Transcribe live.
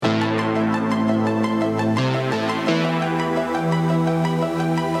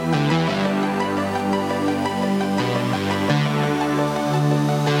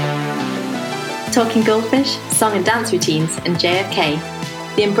talking goldfish, song and dance routines, and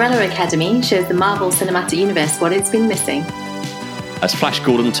JFK. The Umbrella Academy shows the Marvel Cinematic Universe what it's been missing. As Flash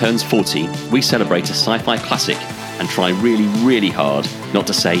Gordon turns 40, we celebrate a sci-fi classic and try really, really hard not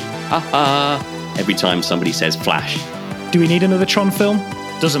to say, ha-ha, every time somebody says Flash. Do we need another Tron film?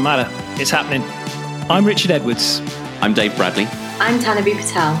 Doesn't matter. It's happening. I'm Richard Edwards. I'm Dave Bradley. I'm Tanavi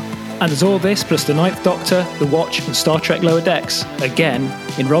Patel. And there's all this plus The Ninth Doctor, The Watch and Star Trek Lower Decks, again,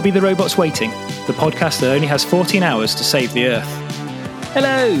 in Robbie the Robot's Waiting, the podcast that only has 14 hours to save the Earth.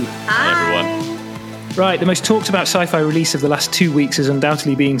 Hello! Hi everyone. Right, the most talked about sci-fi release of the last 2 weeks has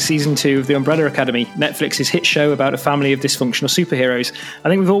undoubtedly been Season 2 of The Umbrella Academy, Netflix's hit show about a family of dysfunctional superheroes. I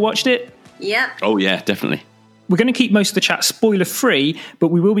think we've all watched it? Yep. Oh yeah, definitely. We're going to keep most of the chat spoiler-free, but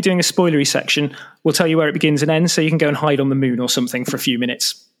we will be doing a spoilery section. We'll tell you where it begins and ends, so you can go and hide on the moon or something for a few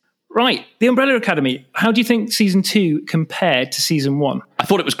minutes. Right, The Umbrella Academy. How do you think Season 2 compared to Season 1? I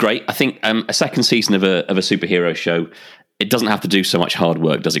thought it was great. I think a second season of a superhero show, it doesn't have to do so much hard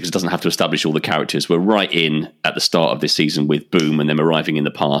work, does it? Because it doesn't have to establish all the characters. We're right in at the start of this season with Boom and them arriving in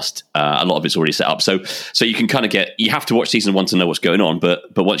the past. A lot of it's already set up. So you can kind of you have to watch Season 1 to know what's going on. But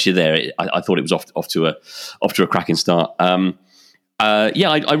once you're there, I thought it was off to a cracking start. I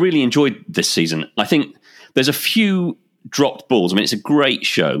really enjoyed this season. I think there's a few dropped balls. I mean, it's a great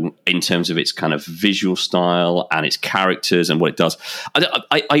show in terms of its kind of visual style and its characters and what it does.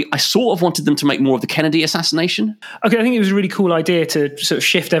 I sort of wanted them to make more of the Kennedy assassination. Okay, I think it was a really cool idea to sort of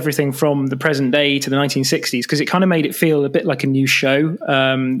shift everything from the present day to the 1960s, because it kind of made it feel a bit like a new show.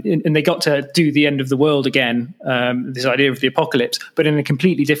 And they got to do the end of the world again, this idea of the apocalypse, but in a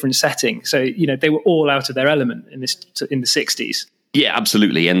completely different setting. So, they were all out of their element in the 60s. Yeah,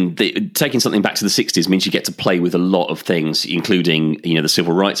 absolutely. And taking something back to the 60s means you get to play with a lot of things, including, the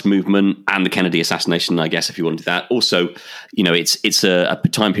civil rights movement and the Kennedy assassination, I guess, if you wanted that. Also, it's a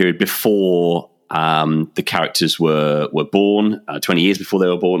time period before the characters were born, 20 years before they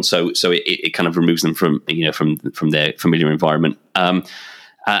were born. So it kind of removes them from their familiar environment. And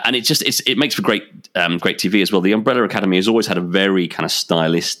it makes for great TV as well. The Umbrella Academy has always had a very kind of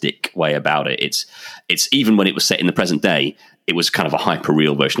stylistic way about it. It's even when it was set in the present day, it was kind of a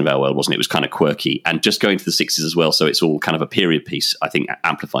hyper-real version of our world, wasn't it? It was kind of quirky. And just going to the 60s as well, so it's all kind of a period piece, I think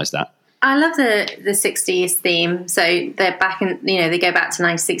amplifies that. I love the 60s theme. So they're back in, they go back to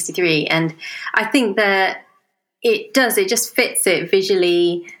 1963. And I think that it just fits it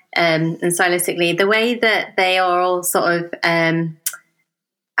visually and stylistically. The way that they are all sort of, I don't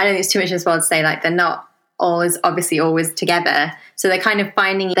think it's too much as well to say, like, they're not always together. So they're kind of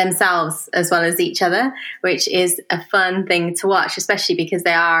finding themselves as well as each other, which is a fun thing to watch, especially because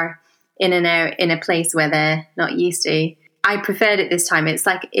they are in a place where they're not used to. I preferred it this time.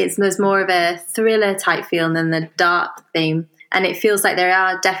 There's more of a thriller type feel than the dark theme. And it feels like they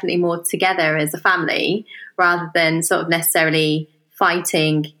are definitely more together as a family rather than sort of necessarily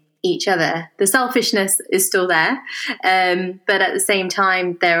fighting each other. The selfishness is still there, but at the same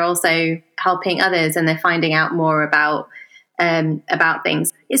time, they're also helping others and they're finding out more about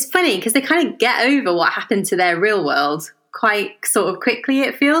things. It's funny because they kind of get over what happened to their real world quite sort of quickly,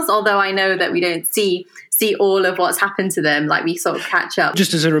 it feels, although I know that we don't see all of what's happened to them, like we sort of catch up.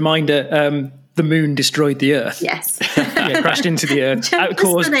 Just as a reminder, the moon destroyed the Earth. Yes. Crashed into the Earth.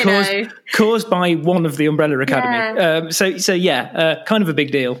 Caused by one of the Umbrella Academy. Yeah. Kind of a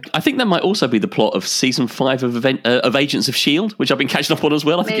big deal. I think that might also be the plot of season 5 of Agents of S.H.I.E.L.D., which I've been catching up on as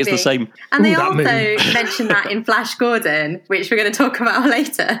well. I think it's the same. And they also mentioned that in Flash Gordon, which we're going to talk about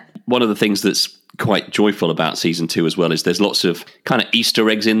later. One of the things that's quite joyful about season 2 as well is there's lots of kind of Easter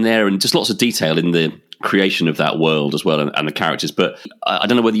eggs in there and just lots of detail in the creation of that world as well and the characters. But I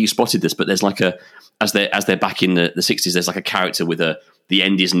don't know whether you spotted this, but there's like as they're back in the 60s, there's like a character with the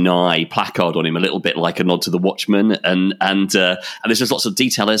end is nigh placard on him, a little bit like a nod to the Watchmen, and there's just lots of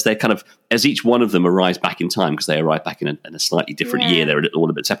detail as each one of them arrives back in time, because they arrive back in a slightly different year. They're all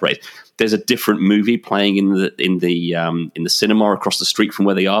a bit separated. There's a different movie playing in the cinema across the street from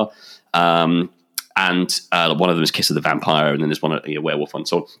where they are, and one of them is Kiss of the Vampire, and then there's one a werewolf one.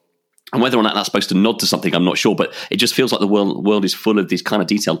 So. And whether or not that's supposed to nod to something, I'm not sure, but it just feels like the world is full of this kind of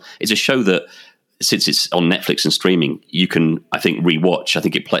detail. It's a show that, since it's on Netflix and streaming, you can, I think, rewatch. I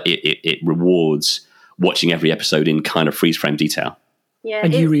think it rewards watching every episode in kind of freeze frame detail. Yeah,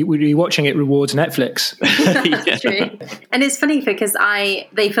 and rewatching it rewards Netflix. That's true. And it's funny because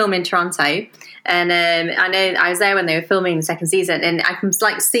they film in Toronto, and I know I was there when they were filming the second season, and I'm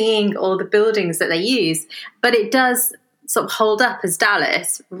like seeing all the buildings that they use, but it does sort of hold up as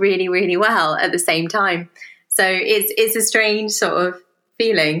Dallas really, really well at the same time. So it's a strange sort of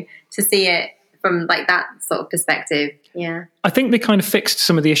feeling to see it from like that sort of perspective. Yeah. I think they kind of fixed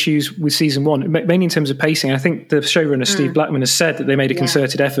some of the issues with season one, mainly in terms of pacing. I think the showrunner, Steve Blackman, has said that they made a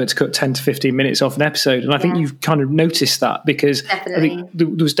concerted effort to cut 10 to 15 minutes off an episode. And I think you've kind of noticed that, because I think there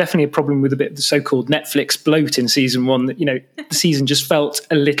was definitely a problem with a bit of the so-called Netflix bloat in season one, that, the season just felt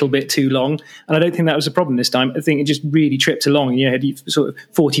a little bit too long. And I don't think that was a problem this time. I think it just really tripped along. You had sort of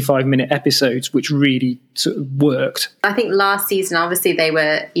 45-minute episodes, which really sort of worked. I think last season, obviously, they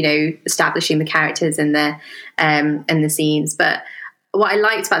were, establishing the characters and the scenes. But what I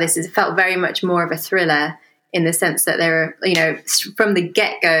liked about this is it felt very much more of a thriller, in the sense that they're, from the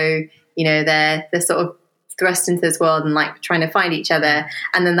get-go, they're sort of thrust into this world and like trying to find each other.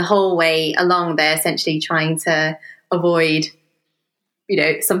 And then the whole way along, they're essentially trying to avoid,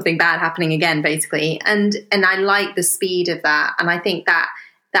 something bad happening again, basically. And I like the speed of that. And I think that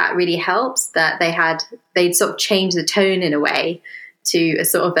really helps, that they'd sort of changed the tone in a way to a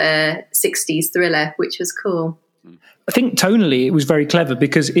sort of a 60s thriller, which was cool. I think tonally it was very clever,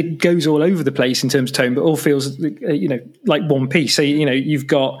 because it goes all over the place in terms of tone, but all feels, like one piece. So, you've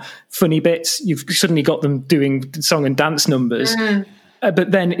got funny bits, you've suddenly got them doing song and dance numbers,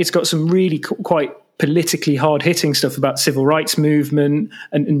 but then it's got some really quite politically hard-hitting stuff about civil rights movement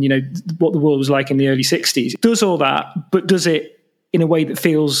and what the world was like in the early 60s. It does all that, but does it in a way that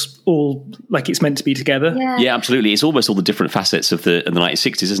feels all like it's meant to be together. Yeah, absolutely. It's almost all the different facets of the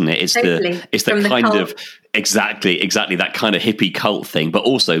 1960s, isn't it? It's the kind of exactly that kind of hippie cult thing, but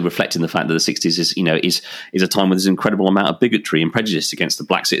also reflecting the fact that the 60s is a time where there's an incredible amount of bigotry and prejudice against the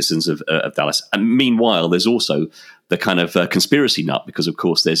black citizens of Dallas. And meanwhile, there's also the kind of conspiracy nut, because of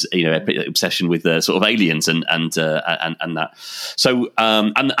course there's obsession with sort of aliens and that. So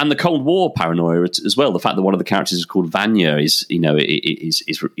and the Cold War paranoia as well. The fact that one of the characters is called Vanya is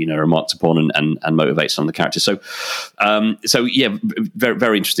remarked upon and motivates some of the characters. So yeah, very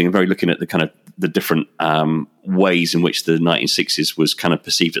very interesting, and very looking at the kind of the different ways in which the 1960s was kind of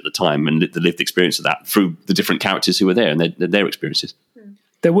perceived at the time, and the lived experience of that through the different characters who were there and their experiences.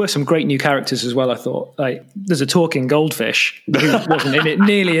 There were some great new characters as well, I thought. Like, there's a talking goldfish who wasn't in it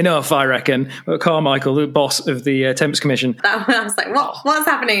nearly enough, I reckon. But Carmichael, the boss of the Temps Commission. That one, I was like, what's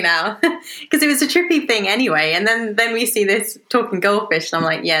happening now? Because it was a trippy thing anyway. And then we see this talking goldfish, and I'm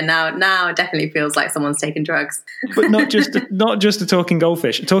like, yeah, now it definitely feels like someone's taking drugs. But not just a talking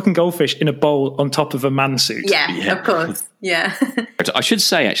goldfish. A talking goldfish in a bowl on top of a man suit. Yeah. Of course. Yeah. I should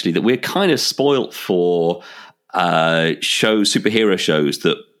say, actually, that we're kind of spoilt for superhero shows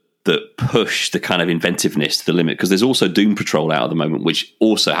that push the kind of inventiveness to the limit, because there's also Doom Patrol out at the moment, which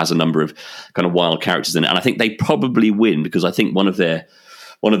also has a number of kind of wild characters in it, and I think they probably win, because I think one of their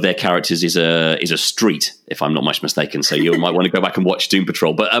characters is a street, if I'm not much mistaken. So you might want to go back and watch Doom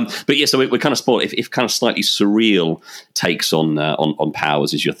Patrol. But yeah, so we're kind of spoiled if kind of slightly surreal takes on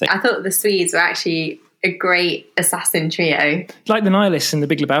powers is your thing. I thought the Swedes were actually a great assassin trio, like the Nihilists in The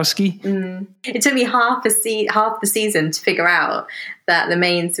Big Lebowski. It took me half the season to figure out that the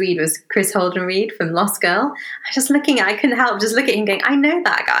main Swede was Chris Holden Reed from Lost Girl. I couldn't help just look at him going, I know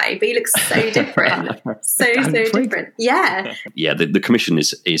that guy, but he looks so different. so different. Yeah. Yeah, the commission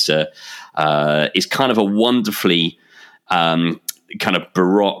is kind of a wonderfully kind of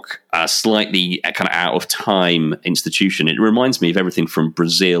baroque, slightly kind of out of time institution. It reminds me of everything from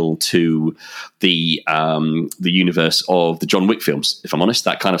Brazil to the universe of the John Wick films, if I'm honest.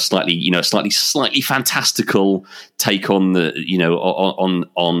 That kind of slightly fantastical take on the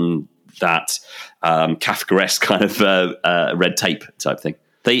on that Kafkaesque kind of red tape type thing.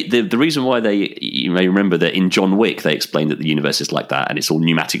 The reason why you may remember that in John Wick they explained that the universe is like that, and it's all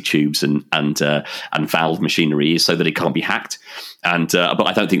pneumatic tubes and valve machinery, is so that it can't be hacked. But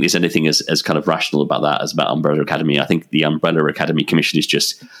I don't think there's anything as kind of rational about that as about Umbrella Academy. I think the Umbrella Academy commission is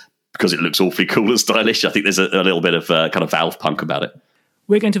just because it looks awfully cool and stylish. I think there's a little bit of kind of Valve punk about it.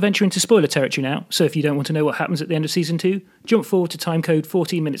 We're going to venture into spoiler territory now, so if you don't want to know what happens at the end of season 2, jump forward to time code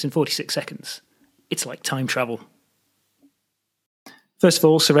 14 minutes and 46 seconds. It's like time travel. First of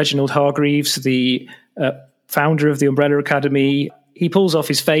all, Sir Reginald Hargreaves, the founder of the Umbrella Academy, he pulls off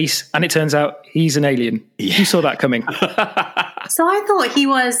his face and it turns out he's an alien. Yeah. You saw that coming. So I thought he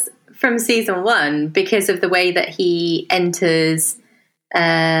was from season 1 because of the way that he enters,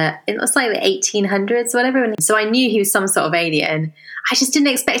 it was like the 1800s or whatever. So I knew he was some sort of alien. I just didn't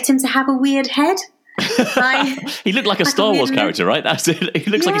expect him to have a weird head. He looked like a Star Wars character, right? That's it. He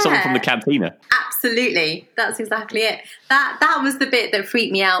looks like he's someone from the cantina. Absolutely, that's exactly it. That was the bit that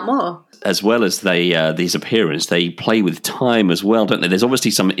freaked me out more. As well as his appearance, they play with time as well, don't they? There's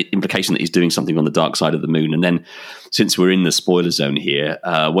obviously some implication that he's doing something on the dark side of the moon, and then since we're in the spoiler zone here,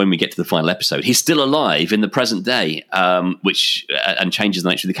 when we get to the final episode, he's still alive in the present day, which changes the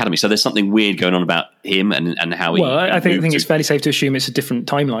nature of the academy. So there's something weird going on about him and how he. Well, I think it's fairly safe to assume it's a different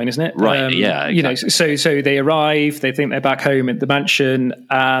timeline, isn't it? Right. Yeah. Exactly. You know, so they arrive, they think they're back home at the mansion,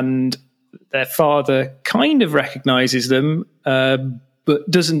 and their father kind of recognizes them, but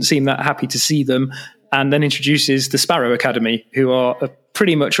doesn't seem that happy to see them, and then introduces the Sparrow Academy, who are a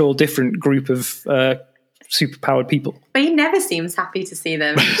pretty much all different group of superpowered people. But he never seems happy to see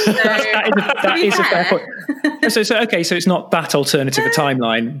them. So, that is a fair point. So it's not that alternative a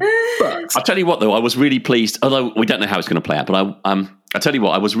timeline. But I'll tell you what, though, I was really pleased, although we don't know how it's going to play out, but I'll tell you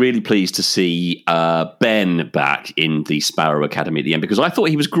what, I was really pleased to see Ben back in the Sparrow Academy at the end, because I thought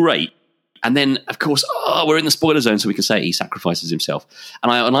he was great. And then, of course, we're in the spoiler zone, so we can say he sacrifices himself.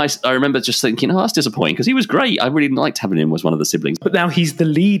 And I remember just thinking, that's disappointing, because he was great. I really liked having him as one of the siblings. But now he's the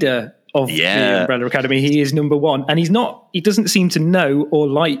leader of the Umbrella Academy. He is number one. And he doesn't seem to know or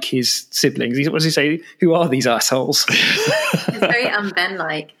like his siblings. What does he say? Who are these assholes? He's very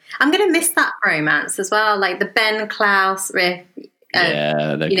un-Ben-like. I'm going to miss that romance as well, like the Ben-Klaus riff.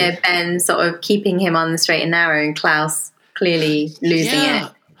 Ben sort of keeping him on the straight and narrow, and Klaus clearly losing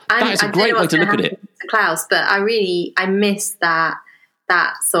it. That's a great way to look at it. Klaus, but I miss that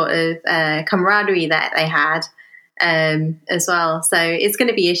sort of camaraderie that they had as well. So it's going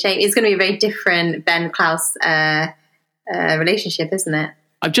to be a shame. It's going to be a very different Ben-Klaus relationship, isn't it?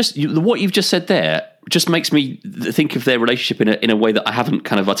 What you've just said there just makes me think of their relationship in a way that I haven't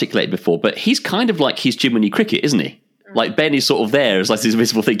kind of articulated before. But he's kind of like his Jiminy Cricket, isn't he? Like Ben is sort of there as like this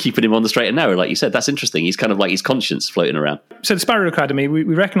invisible thing keeping him on the straight and narrow, like you said. That's interesting. He's kind of like his conscience floating around. So the Sparrow Academy, we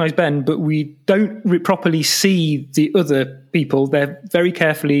recognise Ben, but we don't properly see the other people. They're very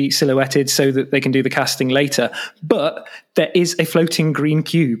carefully silhouetted so that they can do the casting later. But there is a floating green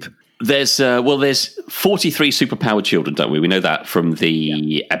cube. There's 43 superpowered children, don't we? We know that from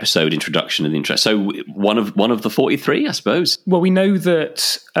the episode introduction and intro. So one of the 43, I suppose. Well, we know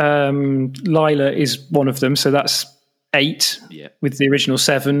that Lila is one of them, so that's 8 with the original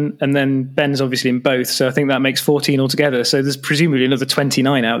 7, and then Ben's obviously in both, so I think that makes 14 altogether. So there's presumably another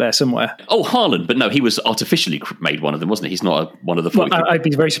 29 out there somewhere. Oh, Harlan, but no, he was artificially made one of them, wasn't he? He's not one of the 40. Well, I'd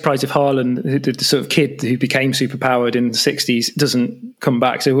be very surprised if Harlan, the sort of kid who became superpowered in the 60s, doesn't come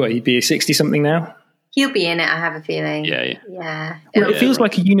back. So he'd be 60-something now? He'll be in it, I have a feeling. Yeah. Well, it feels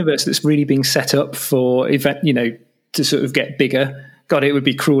like a universe that's really being set up for to sort of get bigger. God, it would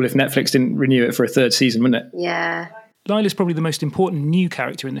be cruel if Netflix didn't renew it for a 3rd season, wouldn't it? Yeah. Lila's probably the most important new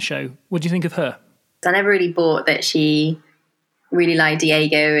character in the show. What do you think of her? I never really bought that she really liked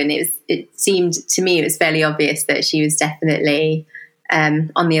Diego, and it seemed to me it was fairly obvious that she was definitely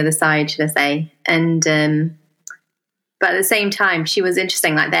on the other side, should I say. And but at the same time, she was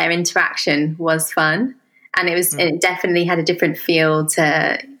interesting. Like their interaction was fun, and it definitely had a different feel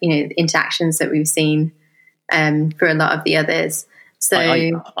to interactions that we've seen for a lot of the others. So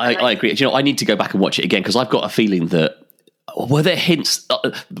I agree. I need to go back and watch it again, because I've got a feeling that were there hints.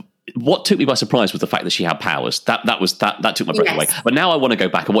 What took me by surprise was the fact that she had powers. That took my breath away. But now I want to go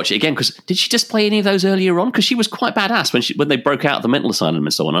back and watch it again, because did she display any of those earlier on? Because she was quite badass when they broke out of the mental asylum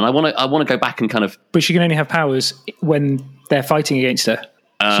and so on. And I want to go back and kind of. But she can only have powers when they're fighting against her.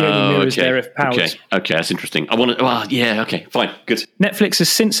 She only mirrors their powers. Okay, that's interesting. I want to. Well, yeah, okay, fine, good. Netflix has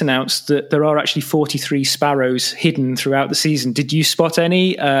since announced that there are actually 43 sparrows hidden throughout the season. Did you spot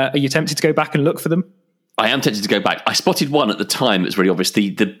any? Are you tempted to go back and look for them? I am tempted to go back. I spotted one at the time that's really obvious.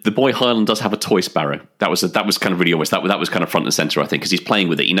 The boy Harlan does have a toy sparrow. That was kind of really obvious. That was kind of front and center, I think, because he's playing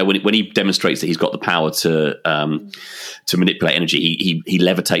with it. When he demonstrates that he's got the power to manipulate energy, he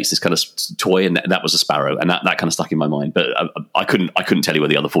levitates this kind of toy, and that was a sparrow, and that kind of stuck in my mind. But I couldn't tell you where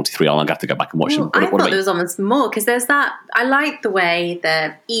the other 43 are. I'm going to have to go back and watch them. I thought there was almost more, because there's that. I like the way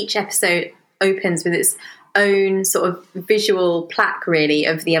that each episode opens with its own sort of visual plaque, really,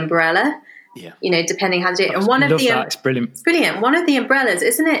 of the umbrella. Yeah. Depending how to do it. And one of the it's brilliant. It's brilliant. One of the umbrellas,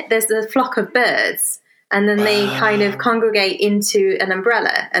 isn't it? There's a flock of birds, and then they kind of congregate into an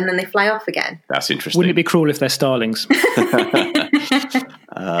umbrella, and then they fly off again. That's interesting. Wouldn't it be cruel if they're starlings?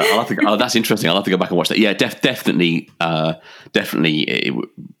 I'll have to that's interesting. I'll have to go back and watch that. Yeah, definitely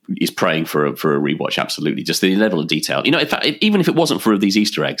is praying for a rewatch. Absolutely, just the level of detail. In fact, even if it wasn't for these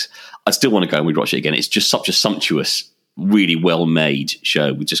Easter eggs, I'd still want to go and rewatch it again. It's just such a sumptuous, really well-made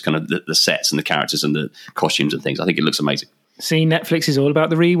show with just kind of the sets and the characters and the costumes and things. I think it looks amazing. See, Netflix is all about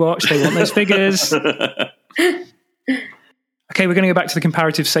the rewatch. They want those figures. Okay, we're going to go back to the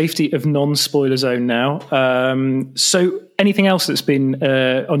comparative safety of non-spoiler zone now. So anything else that's been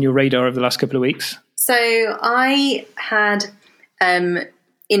on your radar over the last couple of weeks? So I had,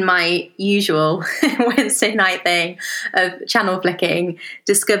 in my usual Wednesday night thing of channel flicking,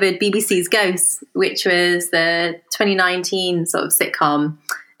 discovered BBC's Ghosts, which was the 2019 sort of sitcom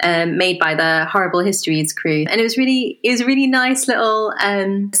made by the Horrible Histories crew. And it was a really nice little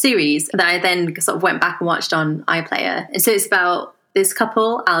series that I then sort of went back and watched on iPlayer. And so it's about this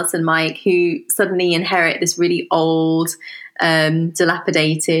couple, Alice and Mike, who suddenly inherit this really old,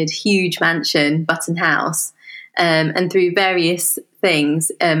 dilapidated, huge mansion, Button House. And through various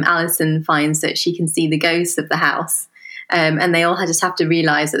things, Alison finds that she can see the ghosts of the house. And they all just have to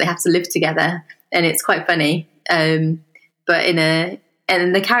realise that they have to live together. And it's quite funny. And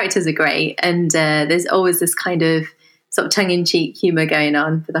the characters are great. And there's always this kind of sort of tongue-in-cheek humour going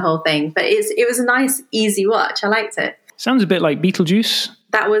on for the whole thing. But it was a nice, easy watch. I liked it. Sounds a bit like Beetlejuice.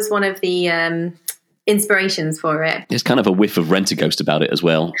 That was one of the inspirations for it. There's kind of a whiff of Rent-A-Ghost about it as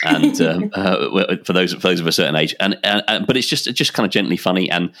well, and for those of a certain age, and but it's just kind of gently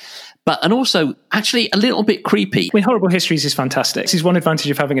funny and also actually a little bit creepy. I mean, Horrible Histories is fantastic. This is one advantage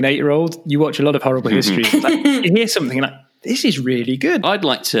of having an 8-year-old. You watch a lot of Horrible Histories. Like, you hear something and this is really good. I'd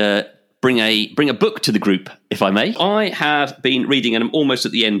like to bring a book to the group, if I may. I have been reading, and I'm almost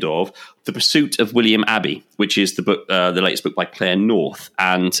at the end of The Pursuit of William Abbey, which is the book, the latest book by Claire North,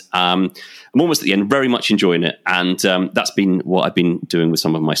 and I'm almost at the end, very much enjoying it, and that's been what I've been doing with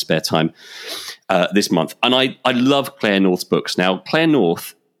some of my spare time this month. And I love Claire North's books. Now, Claire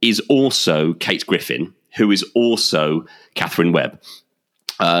North is also Kate Griffin, who is also Catherine Webb.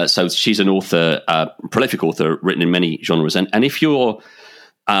 So she's an author, prolific author, written in many genres. And if you're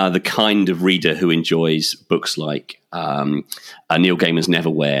the kind of reader who enjoys books like Neil Gaiman's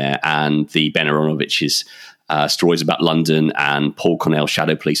Neverwhere and the Ben Aronovich's stories about London and Paul Cornell's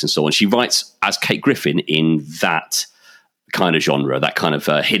Shadow Police and so on, she writes as Kate Griffin in that kind of genre, that kind of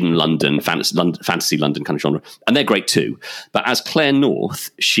hidden London, fantasy London kind of genre. And they're great too. But as Claire North,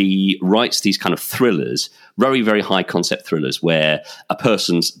 she writes these kind of thrillers, very, very high concept thrillers where a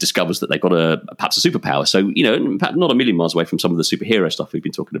person discovers that they've got perhaps a superpower. So, not a million miles away from some of the superhero stuff we've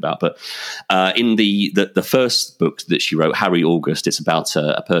been talking about. But in the first book that she wrote, Harry August, it's about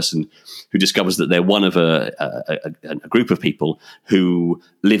a person who discovers that they're one of a group of people who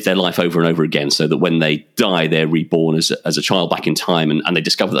live their life over and over again, so that when they die, they're reborn as a child back in time, and they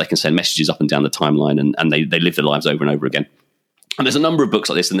discover that they can send messages up and down the timeline, and they live their lives over and over again. And there's a number of books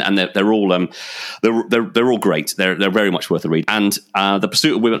like this, and they're all they're all great. They're very much worth a read. And The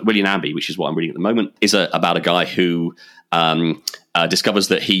Pursuit of William Abbey, which is what I'm reading at the moment, is about a guy who discovers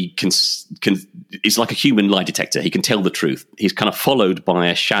that he can is like a human lie detector. He can tell the truth. He's kind of followed by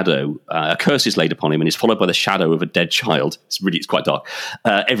a shadow. A curse is laid upon him, and he's followed by the shadow of a dead child. It's quite dark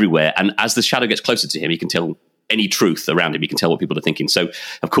everywhere. And as the shadow gets closer to him, he can tell any truth around him. He can tell what people are thinking. So,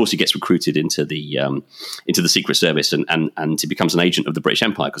 of course, he gets recruited into the Secret Service, and he becomes an agent of the British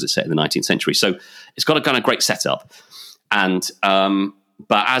Empire because it's set in the 19th century. So, it's got a kind of great setup. And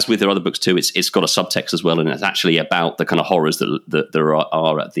but as with their other books too, it's got a subtext as well, and it's actually about the kind of horrors that there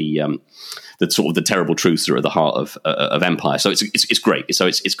are at the sort of the terrible truths that are at the heart of empire. So it's great. So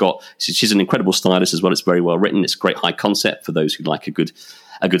she's an incredible stylist as well. It's very well written. It's a great high concept for those who like a good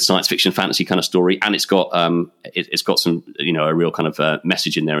science fiction fantasy kind of story, and it's got some a real kind of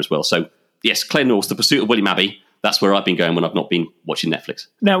message in there as well. So yes, Claire North, The Pursuit of William Abbey. That's where I've been going when I've not been watching Netflix.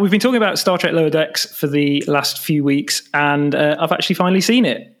 Now, we've been talking about Star Trek Lower Decks for the last few weeks, and I've actually finally seen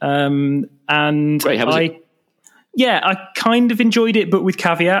it. And great, how was it? Yeah, I kind of enjoyed it, but with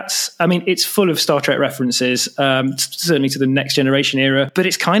caveats. I mean, it's full of Star Trek references, certainly to the Next Generation era, but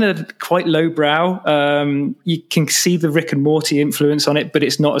it's kind of quite lowbrow. You can see the Rick and Morty influence on it, but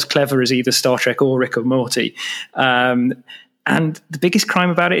it's not as clever as either Star Trek or Rick or Morty. And the biggest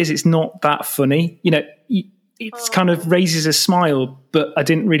crime about it is it's not that funny. It's kind of raises a smile, but I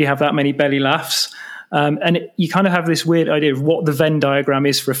didn't really have that many belly laughs. You kind of have this weird idea of what the Venn diagram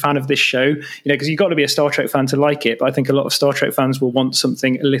is for a fan of this show, because you've got to be a Star Trek fan to like it. But I think a lot of Star Trek fans will want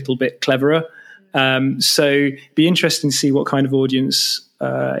something a little bit cleverer. So be interesting to see what kind of audience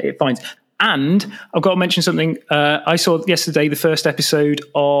it finds. And I've got to mention something. I saw yesterday the first episode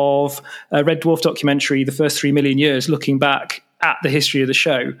of a Red Dwarf documentary, The First 3 Million Years, looking back at the history of the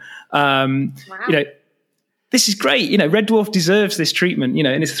show. Wow. This is great. Red Dwarf deserves this treatment,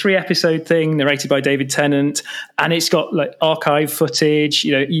 and it's a 3-episode thing narrated by David Tennant, and it's got like archive footage.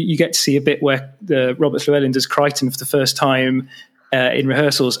 You get to see a bit where Robert Llewellyn does Crichton for the first time in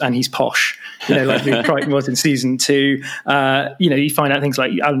rehearsals, and he's posh, like Crichton was in season 2. You find out things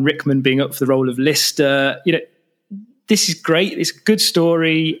like Alan Rickman being up for the role of Lister. This is great. It's a good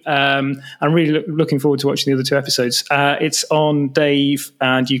story. I'm really looking forward to watching the other 2 episodes. It's on Dave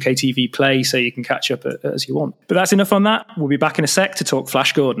and UK TV Play, so you can catch up as you want. But that's enough on that. We'll be back in a sec to talk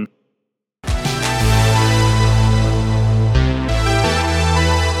Flash Gordon.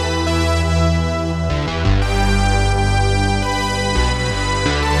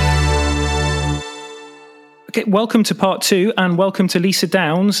 Okay, welcome to part 2, and welcome to Lisa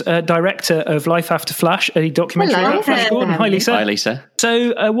Downs, director of Life After Flash, a documentary about Flash Gordon. Hi, Lisa. Hi, Lisa.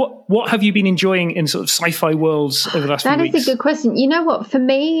 So what have you been enjoying in sort of sci-fi worlds over the last few weeks? That is a good question. You know what? For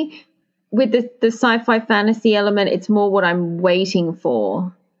me, with the sci-fi fantasy element, it's more what I'm waiting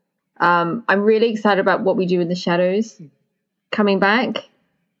for. I'm really excited about What We Do in the Shadows coming back.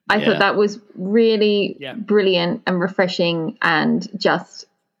 I thought that was really brilliant and refreshing, and just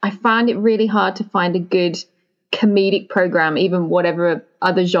I find it really hard to find a good comedic program, even whatever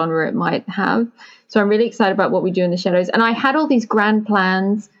other genre it might have. So I'm really excited about What We Do in the Shadows. And I had all these grand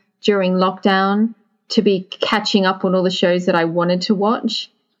plans during lockdown to be catching up on all the shows that I wanted to watch.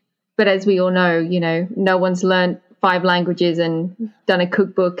 But as we all know, no one's learned 5 languages and done a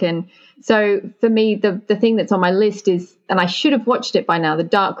cookbook. And so for me, the thing that's on my list is, and I should have watched it by now, The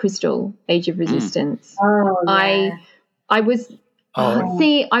Dark Crystal, Age of Resistance. Oh, yeah. I was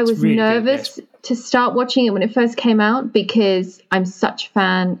really nervous to start watching it when it first came out because I'm such a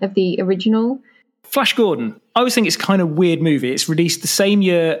fan of the original. Flash Gordon. I always think it's kind of weird movie. It's released the same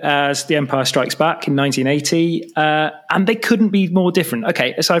year as The Empire Strikes Back in 1980, and they couldn't be more different.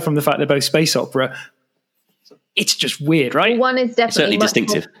 Okay, aside from the fact they're both space opera, it's just weird, right? One is definitely much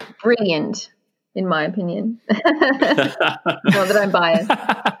distinctive, more brilliant, in my opinion. Not that I'm biased.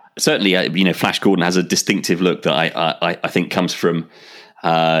 Certainly, Flash Gordon has a distinctive look that I think comes from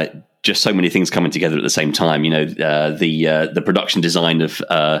just so many things coming together at the same time. The production design of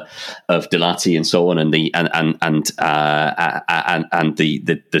Delati and so on, and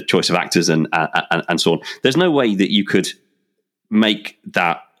the choice of actors and so on. There's no way that you could make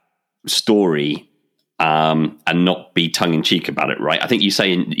that story and not be tongue in cheek about it, right? I think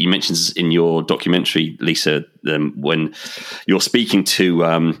you mentioned in your documentary, Lisa, when you're speaking to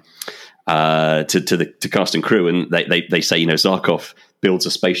the cast and crew, and they say, Zarkov builds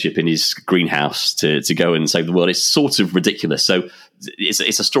a spaceship in his greenhouse to go and save the world. It's sort of ridiculous. So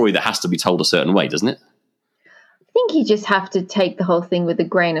it's a story that has to be told a certain way, doesn't it? I think you just have to take the whole thing with a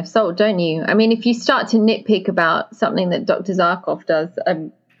grain of salt, don't you? I mean, if you start to nitpick about something that Dr. Zarkov does,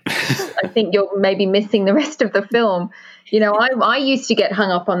 I think you're maybe missing the rest of the film. I used to get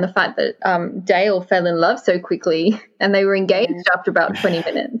hung up on the fact that Dale fell in love so quickly, and they were engaged after about 20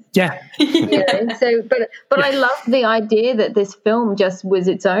 minutes. Yeah. But I love the idea that this film just was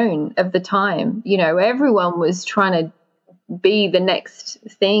its own of the time. Everyone was trying to be the next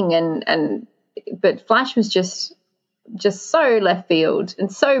thing, but Flash was just so left field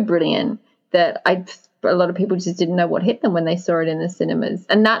and so brilliant that a lot of people just didn't know what hit them when they saw it in the cinemas.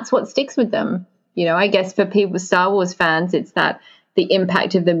 And that's what sticks with them. I guess for people, Star Wars fans, it's that the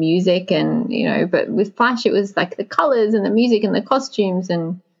impact of the music and, but with Flash, it was like the colors and the music and the costumes.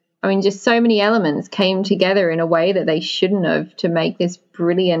 And I mean, just so many elements came together in a way that they shouldn't have to make this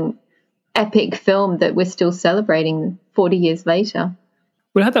brilliant, epic film that we're still celebrating 40 years later.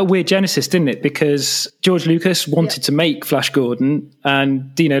 Well, it had that weird genesis, didn't it? Because George Lucas wanted to make Flash Gordon,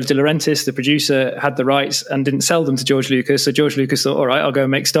 and Dino De Laurentiis, the producer, had the rights and didn't sell them to George Lucas. So George Lucas thought, all right, I'll go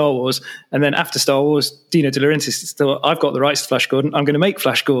and make Star Wars. And then after Star Wars, Dino De Laurentiis thought, I've got the rights to Flash Gordon. I'm going to make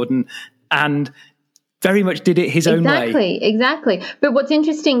Flash Gordon. And very much did it his own way. Exactly. But what's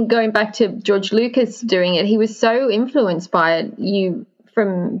interesting, going back to George Lucas doing it, he was so influenced by it.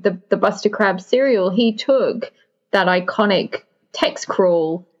 From the Buster Crabs cereal, he took that iconic text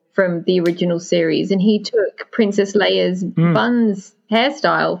crawl from the original series, and he took Princess Leia's buns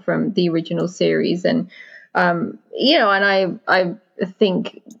hairstyle from the original series, and and I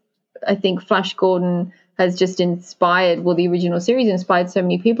think Flash Gordon has just inspired, the original series inspired so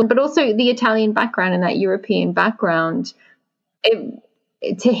many people, but also the Italian background and that European background.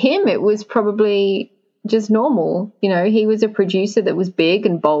 To him, it was probably just normal. He was a producer that was big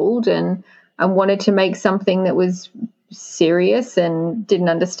and bold and wanted to make something that was serious and didn't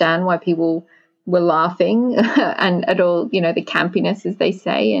understand why people were laughing and at all, the campiness, as they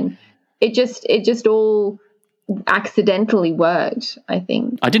say. And it just all accidentally worked, I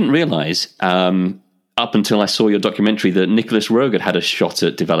think. I didn't realize up until I saw your documentary that Nicholas Roeg had a shot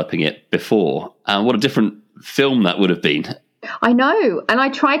at developing it before. What a different film that would have been. I know. And I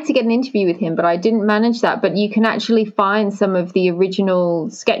tried to get an interview with him, but I didn't manage that. But you can actually find some of the original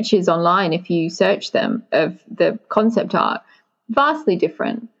sketches online if you search them, of the concept art. Vastly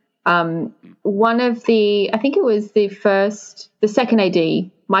different. One of I think it was the second AD,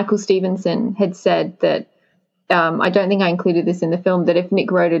 Michael Stevenson, had said that, I don't think I included this in the film, that if Nick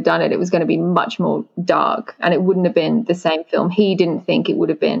Roeg had done it, it was going to be much more dark and it wouldn't have been the same film. He didn't think it would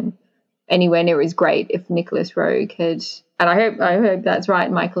have been anywhere near as great if Nicholas Roeg had, and I hope that's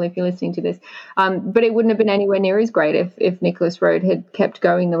right, Michael, if you're listening to this, but it wouldn't have been anywhere near as great if Nicholas Roeg had kept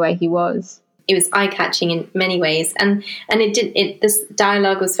going the way he was. it was eye-catching in many ways, and this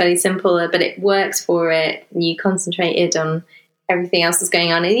dialogue was fairly simple, but it worked for it. You concentrated on everything else that's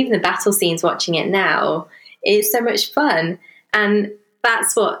going on, and even the battle scenes, watching it now, is so much fun. And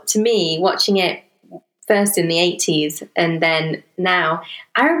that's what, to me, watching it first in the 80s and then now,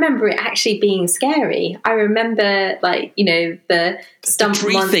 I remember it actually being scary. I remember, like, you know, the stump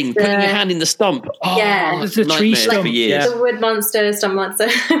tree monster thing, putting your hand in the stump. Oh, yeah, the tree stump for years. the wood monster, stump monster,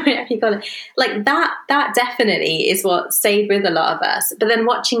 whatever you call it. Like that definitely is what stayed with a lot of us. But then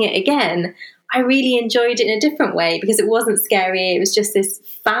watching it again, I really enjoyed it in a different way, because it wasn't scary. It was just this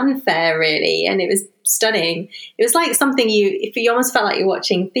fanfare, really, and it was stunning. It was like something you almost felt like you're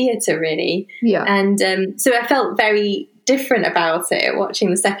watching theatre, really. Yeah. And so I felt very different about it watching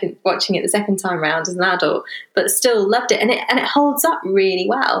it the second time round as an adult, but still loved it, and it holds up really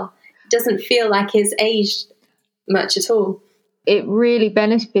well. It doesn't feel like it's aged much at all. It really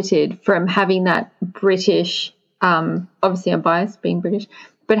benefited from having that British, obviously I'm biased being British,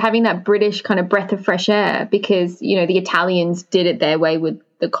 but having that British kind of breath of fresh air, because, you know, the Italians did it their way with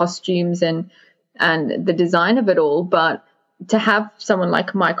the costumes and the design of it all. But to have someone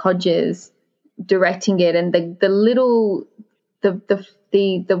like Mike Hodges directing it, and the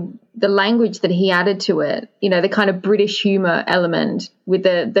language that he added to it, you know, the kind of British humor element with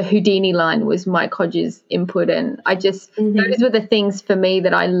the Houdini line was Mike Hodges' input. And I just, those were the things for me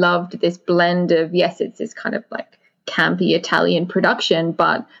that I loved, this blend of, yes, it's this kind of like campy Italian production,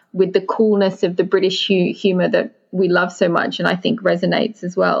 but with the coolness of the British humor that we love so much, and I think resonates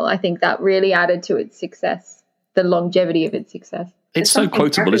as well. I think that really added to its success, the longevity of its success. It's so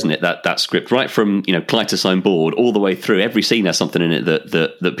quotable, isn't it? That script, right from, you know, Clytus on board all the way through. Every scene has something in it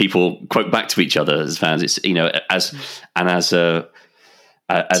that people quote back to each other as fans. It's, you know, as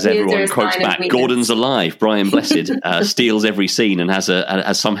everyone quotes back, Gordon's alive. Brian Blessed steals every scene and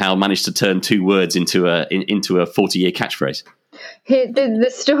has somehow managed to turn two words into a 40-year catchphrase.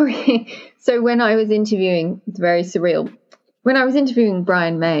 The story. So when I was interviewing, it's very surreal. When I was interviewing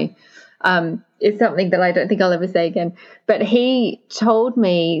Brian May, it's something that I don't think I'll ever say again. But he told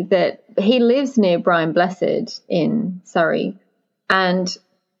me that he lives near Brian Blessed in Surrey, and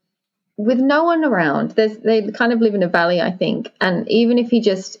with no one around, they kind of live in a valley, I think. And even if he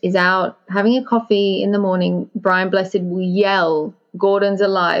just is out having a coffee in the morning, Brian Blessed will yell, "Gordon's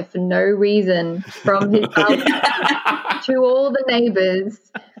alive," for no reason from his balcony to all the neighbors,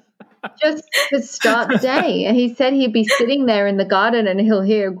 just to start the day. And he said he'd be sitting there in the garden and he'll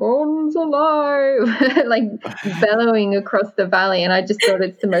hear "Gordon's alive," like bellowing across the valley. And I just thought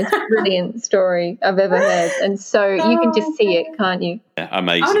it's the most brilliant story I've ever heard. And so you can just see it, can't you? Yeah,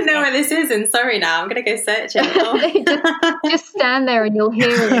 amazing. I want to know where this is in Surrey now. I'm going to go search it. just stand there and you'll hear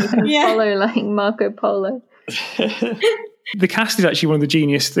it. You can follow like Marco Polo. The cast is actually one of the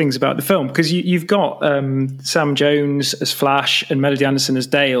genius things about the film, because you've got Sam Jones as Flash and Melody Anderson as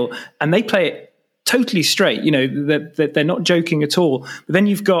Dale, and they play it totally straight. You know, they're not joking at all. But then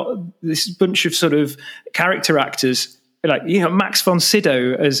you've got this bunch of sort of character actors, like, you know, Max von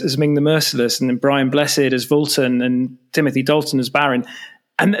Sydow as Ming the Merciless, and then Brian Blessed as Vultan, and Timothy Dalton as Baron,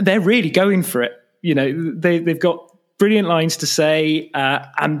 and they're really going for it. You know, they've got brilliant lines to say,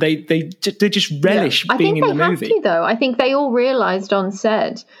 and they just relish being in the movie. I think they have to, though. I think they all realised on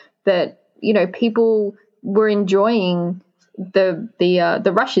set that, you know, people were enjoying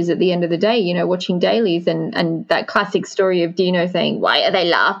the rushes at the end of the day. You know, watching dailies and that classic story of Dino saying, "Why are they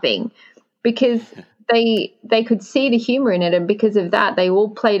laughing?" Because they could see the humour in it, and because of that, they all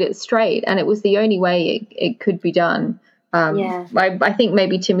played it straight, and it was the only way it could be done. I think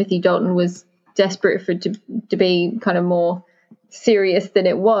maybe Timothy Dalton was desperate for it to be kind of more serious than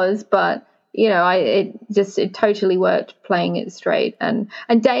it was, but you know, it totally worked playing it straight. And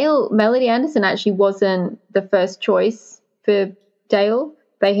Dale, Melody Anderson actually wasn't the first choice for Dale.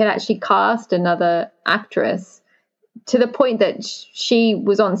 They had actually cast another actress, to the point that she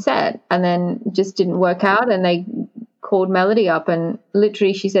was on set and then just didn't work out, and they called Melody up, and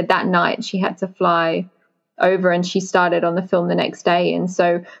literally she said that night she had to fly over, and she started on the film the next day. And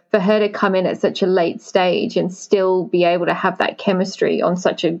so for her to come in at such a late stage and still be able to have that chemistry on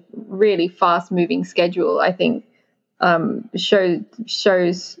such a really fast moving schedule, I think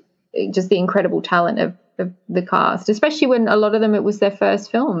shows just the incredible talent of the cast, especially when a lot of them, it was their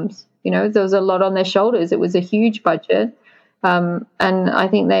first films. You know, there was a lot on their shoulders. It was a huge budget. And I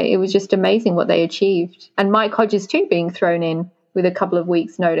think it was just amazing what they achieved. And Mike Hodges too, being thrown in with a couple of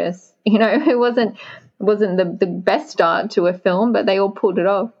weeks notice. You know, it wasn't the best start to a film, but they all pulled it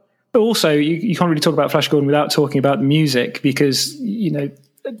off. But also, you can't really talk about Flash Gordon without talking about the music, because, you know,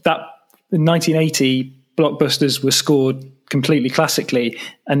 that 1980 blockbusters were scored completely classically,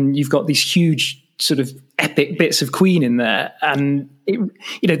 and you've got these huge sort of epic bits of Queen in there, and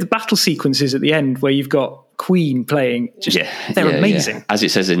the battle sequences at the end where you've got Queen playing, they're amazing. Yeah. As it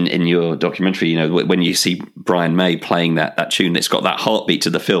says in your documentary, when you see Brian May playing that tune, it's got that heartbeat to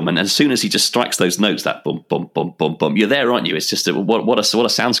the film, and as soon as he just strikes those notes, that bum bum bum bum bum, you're there, aren't you? It's just what a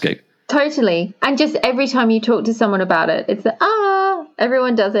soundscape. Totally. And just every time you talk to someone about it, it's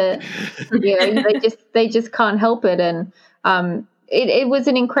everyone does it. They just can't help it. And it was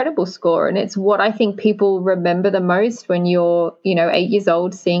an incredible score, and it's what I think people remember the most when you're 8 years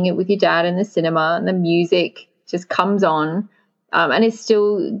old, seeing it with your dad in the cinema, and the music just comes on, and it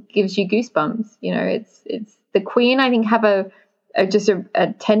still gives you goosebumps. It's the Queen, I think, have a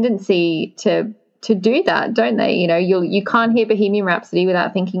tendency to do that, don't they? You can't hear Bohemian Rhapsody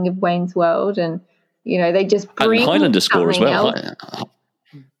without thinking of Wayne's World, and they just bring and Highlander score as well.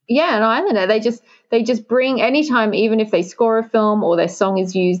 Yeah, and Highlander, they just bring, anytime, even if they score a film or their song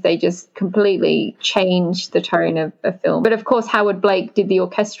is used, they just completely change the tone of a film. But of course, Howard Blake did the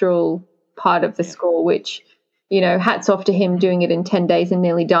orchestral part of the score, which, hats off to him doing it in 10 days and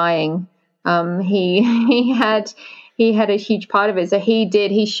nearly dying. He had a huge part of it. So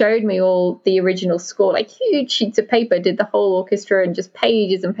he showed me all the original score, like huge sheets of paper, did the whole orchestra and just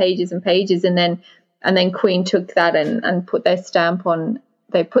pages and pages and pages. And then Queen took that and put their stamp on.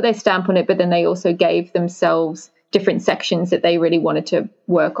 They put their stamp on it, but then they also gave themselves different sections that they really wanted to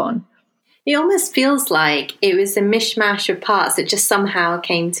work on. It almost feels like it was a mishmash of parts that just somehow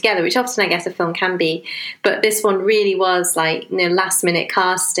came together, which often I guess a film can be. But this one really was like, last minute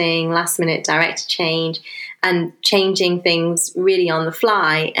casting, last minute director change, and changing things really on the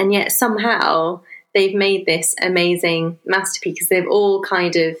fly. And yet somehow they've made this amazing masterpiece, because they've all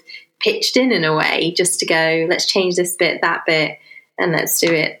kind of pitched in a way just to go, let's change this bit, that bit, and let's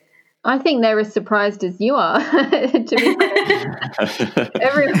do it. I think they're as surprised as you are. To be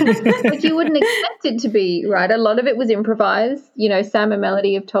everyone, like, you wouldn't expect it to be, right? A lot of it was improvised. Sam and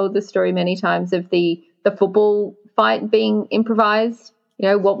Melody have told the story many times of the football fight being improvised.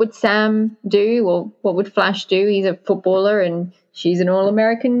 What would Sam do, or what would Flash do? He's a footballer and she's an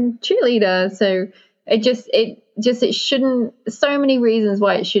all-American cheerleader. So it shouldn't, so many reasons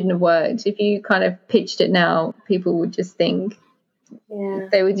why it shouldn't have worked. If you kind of pitched it now, people would just think,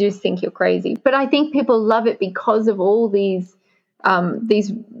 they would just think you're crazy. But I think people love it because of all these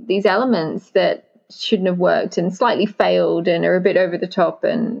elements that shouldn't have worked and slightly failed and are a bit over the top.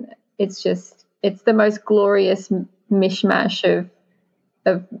 And it's the most glorious mishmash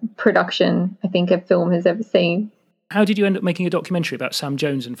of production I think a film has ever seen. How did you end up making a documentary about Sam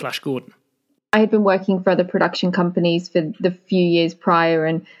Jones and Flash Gordon? I had been working for other production companies for the few years prior,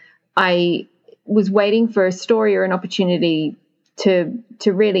 and I was waiting for a story or an opportunity to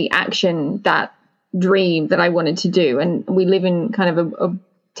really action that dream that I wanted to do. And we live in kind of a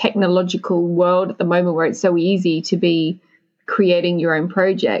technological world at the moment where it's so easy to be creating your own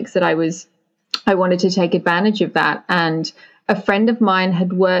projects that I wanted to take advantage of that. And a friend of mine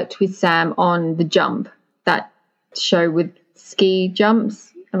had worked with Sam on The Jump, that show with ski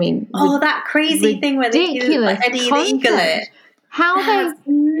jumps. I mean, that crazy thing where they do like Eddie the Eagle.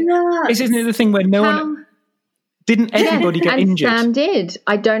 Isn't it the thing where no one... Didn't everybody get injured? Sam did.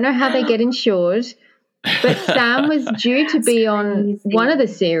 I don't know how they get insured, but Sam was due to be on one of the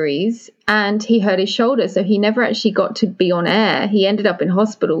series and he hurt his shoulder, so he never actually got to be on air. He ended up in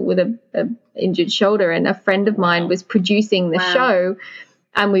hospital with a injured shoulder, and a friend of mine was producing the show,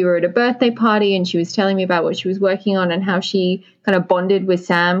 and we were at a birthday party and she was telling me about what she was working on and how she kind of bonded with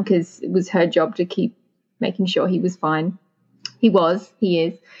Sam because it was her job to keep making sure he was fine. He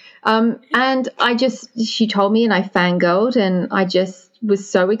is. And she told me and I fangirled, and I just was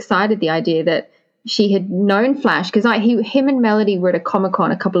so excited, the idea that she had known Flash, because him and Melody were at a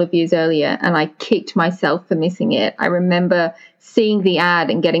Comic-Con a couple of years earlier, and I kicked myself for missing it. I remember seeing the ad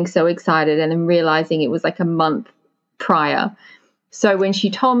and getting so excited and then realizing it was like a month prior. So when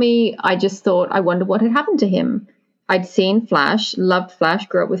she told me, I just thought, I wonder what had happened to him. I'd seen Flash, loved Flash,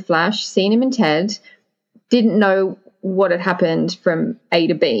 grew up with Flash, seen him in Ted, didn't know what had happened from A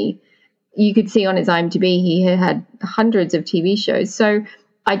to B. You could see on his IMDb he had hundreds of TV shows. So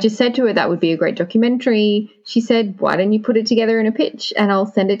I just said to her that would be a great documentary. She said, why don't you put it together in a pitch and I'll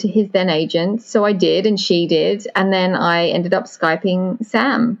send it to his then agent. So I did, and she did. And then I ended up Skyping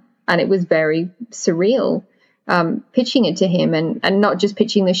Sam, and it was very surreal, pitching it to him, and not just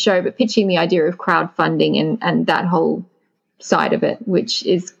pitching the show, but pitching the idea of crowdfunding and that whole side of it, which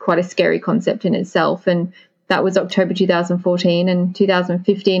is quite a scary concept in itself. And That was October 2014. And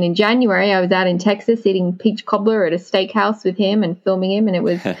 2015 in January, I was out in Texas eating peach cobbler at a steakhouse with him and filming him. And it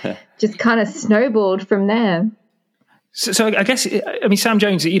was just kind of snowballed from there. So I guess, I mean, Sam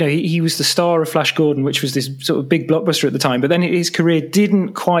Jones, he was the star of Flash Gordon, which was this sort of big blockbuster at the time. But then his career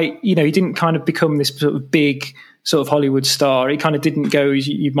didn't quite, he didn't kind of become this sort of big sort of Hollywood star. It kind of didn't go as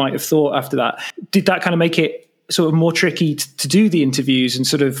you might have thought after that. Did that kind of make it sort of more tricky to do the interviews and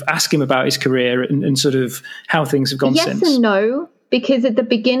sort of ask him about his career and sort of how things have gone since? Yes and no, because at the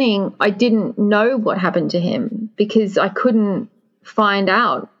beginning I didn't know what happened to him because I couldn't find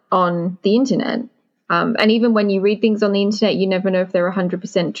out on the internet. And even when you read things on the internet, you never know if they're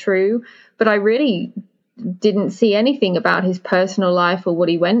 100% true. But I really didn't see anything about his personal life or what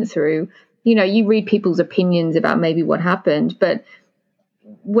he went through. You read people's opinions about maybe what happened, but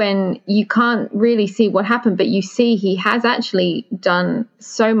when you can't really see what happened, but you see he has actually done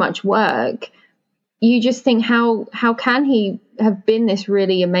so much work, you just think, how can he have been this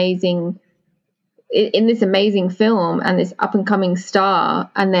really amazing, in this amazing film and this up-and-coming star,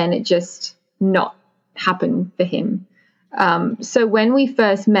 and then it just not happen for him. So when we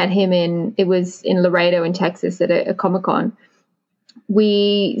first met him it was in Laredo in Texas at a Comic-Con,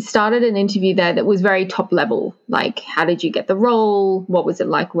 we started an interview there that was very top level. Like, how did you get the role? What was it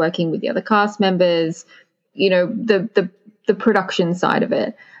like working with the other cast members? The production side of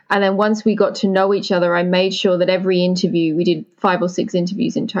it. And then once we got to know each other, I made sure that every interview, we did 5 or 6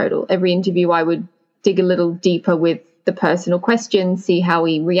 interviews in total. Every interview I would dig a little deeper with the personal questions, see how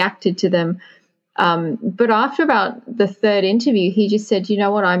he reacted to them. But after about the 3rd interview, he just said, you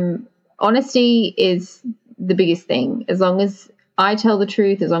know what, honesty is the biggest thing. As long as I tell the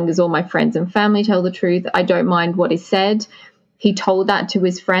truth, as long as all my friends and family tell the truth, I don't mind what is said. He told that to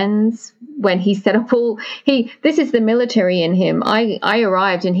his friends when he set up this is the military in him. I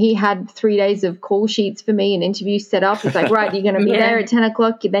arrived and he had 3 days of call sheets for me and interviews set up. He's like, right, you're going to be there at 10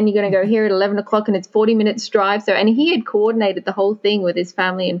 o'clock. Then you're going to go here at 11 o'clock and it's 40 minutes drive. And he had coordinated the whole thing with his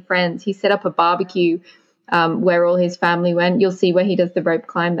family and friends. He set up a barbecue where all his family went. You'll see where he does the rope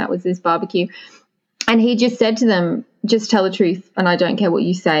climb. That was his barbecue. And he just said to them, just tell the truth. And I don't care what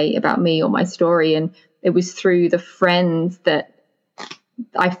you say about me or my story. And it was through the friends that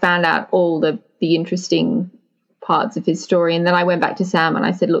I found out all the interesting parts of his story. And then I went back to Sam and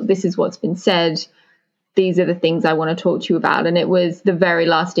I said, look, this is what's been said. These are the things I want to talk to you about. And it was the very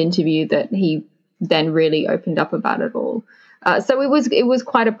last interview that he then really opened up about it all. So it was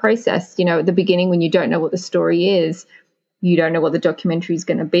quite a process, at the beginning when you don't know what the story is, you don't know what the documentary is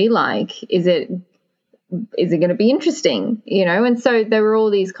going to be like. Is it going to be interesting, And so there were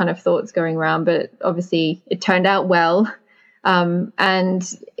all these kind of thoughts going around, but obviously it turned out well.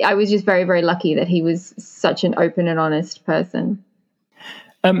 And I was just very, very lucky that he was such an open and honest person.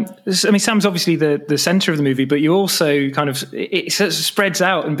 Sam's obviously the center of the movie, but you also kind of, it sort of spreads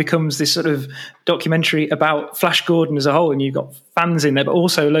out and becomes this sort of documentary about Flash Gordon as a whole, and you've got fans in there, but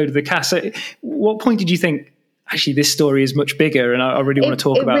also a load of the cast. So what point did you think, actually, this story is much bigger and I really want to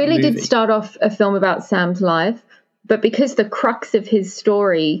talk about it? It really did start off a film about Sam's life, but because the crux of his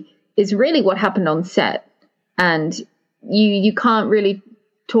story is really what happened on set, and you can't really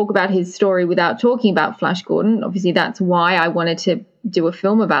talk about his story without talking about Flash Gordon. Obviously, that's why I wanted to do a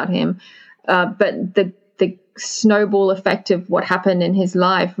film about him. But the snowball effect of what happened in his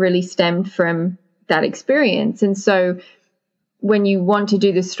life really stemmed from that experience. And so when you want to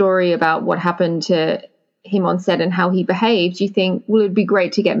do the story about what happened to him on set and how he behaved, you think, well, it'd be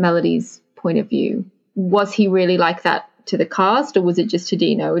great to get Melody's point of view. Was he really like that to the cast, or was it just to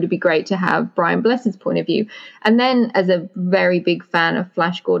Dino? It'd be great to have Brian Blessed's point of view. And then, as a very big fan of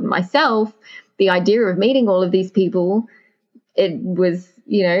Flash Gordon myself, the idea of meeting all of these people, it was,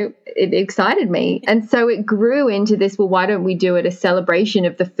 it excited me. And so it grew into this, well, why don't we do it a celebration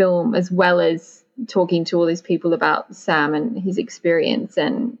of the film as well as talking to all these people about Sam and his experience.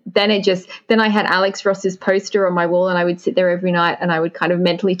 And then I had Alex Ross's poster on my wall, and I would sit there every night and I would kind of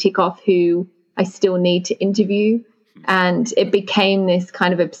mentally tick off who I still need to interview. And it became this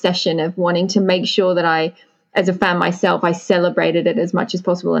kind of obsession of wanting to make sure that I, as a fan myself, I celebrated it as much as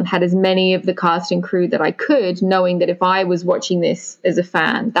possible and had as many of the cast and crew that I could, knowing that if I was watching this as a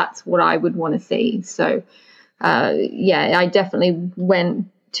fan, that's what I would want to see. So, I definitely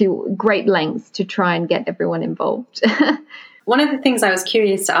went to great lengths to try and get everyone involved. One of the things I was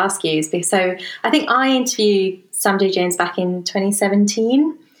curious to ask you is, so I think I interviewed Sam J. Jones back in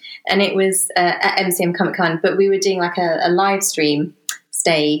 2017. And it was at MCM Comic Con, but we were doing like a live stream.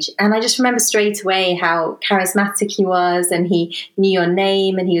 stage. And I just remember straight away how charismatic he was, and he knew your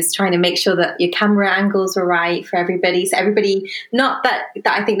name, and he was trying to make sure that your camera angles were right for everybody. So everybody, not that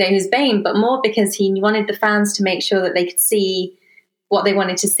I think that he was vain, but more because he wanted the fans to make sure that they could see what they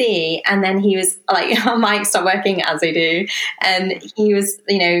wanted to see. And then he was like, oh, mic stop working, as they do. And he was,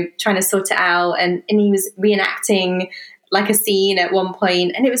 trying to sort it out. And he was reenacting like a scene at one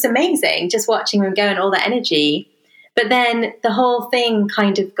point. And it was amazing just watching him go and all that energy. But then the whole thing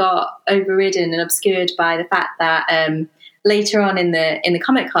kind of got overridden and obscured by the fact that later on in the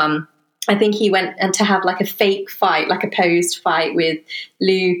Comic-Con, I think he went and to have like a fake fight, like a posed fight with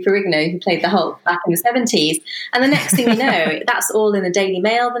Lou Ferrigno, who played the Hulk back in the 70s. And the next thing you know, that's all in the Daily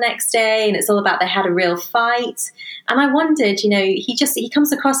Mail the next day. And it's all about they had a real fight. And I wondered, he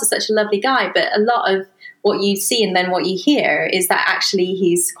comes across as such a lovely guy, but a lot of what you see and then what you hear is that actually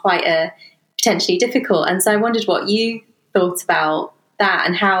he's quite potentially difficult. And so I wondered what you thought about that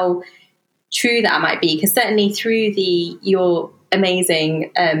and how true that might be. Because certainly through your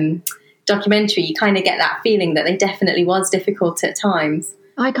amazing documentary, you kind of get that feeling that they definitely was difficult at times.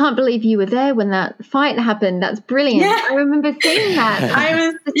 I can't believe you were there when that fight happened. That's brilliant. Yeah. I remember seeing that. I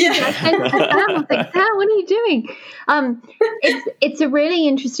was like, Sam, what are you doing? It's a really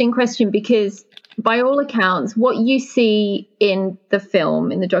interesting question because by all accounts, what you see in the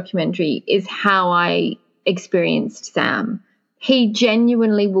film, in the documentary, is how I experienced Sam. He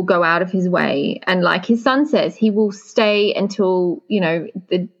genuinely will go out of his way. And like his son says, he will stay until,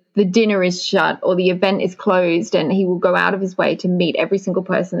 the dinner is shut or the event is closed, and he will go out of his way to meet every single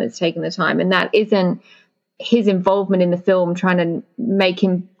person that's taken the time. And that isn't his involvement in the film trying to make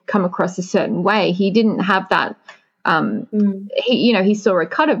him come across a certain way. He didn't have that. He saw a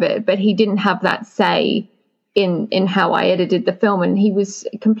cut of it, but he didn't have that say in how I edited the film. And he was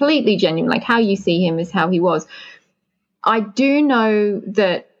completely genuine. Like how you see him is how he was. I do know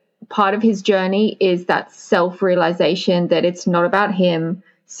that part of his journey is that self-realization that it's not about him.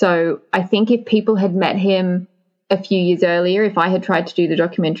 So I think if people had met him a few years earlier, if I had tried to do the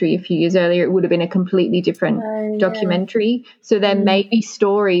documentary a few years earlier, it would have been a completely different documentary. So there may be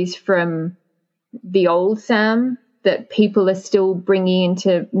stories from the old Sam that people are still bringing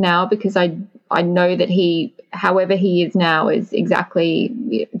into now, because I know that he, however he is now, is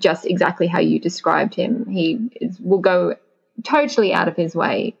exactly how you described him. Will go totally out of his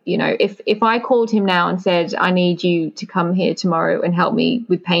way. If I called him now and said, I need you to come here tomorrow and help me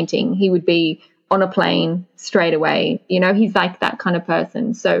with painting, he would be on a plane straight away. He's like that kind of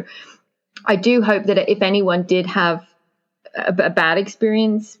person. So I do hope that if anyone did have a bad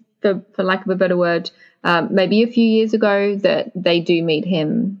experience, for lack of a better word, maybe a few years ago, that they do meet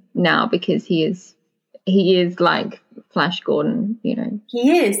him now, because he is like Flash Gordon,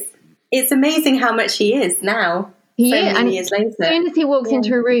 He is. It's amazing how much he is now. He is, and years later. As soon as he walks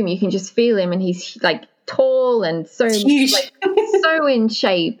into a room, you can just feel him, and he's like tall and so huge, so in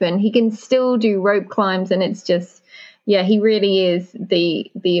shape, and he can still do rope climbs, and it's just, he really is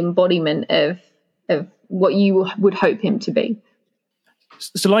the embodiment of what you would hope him to be.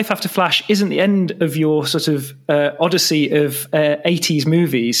 So Life After Flash isn't the end of your sort of odyssey of 80s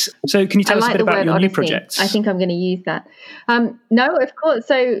movies. So can you tell us a bit about your new projects? I think I'm going to use that. No, of course.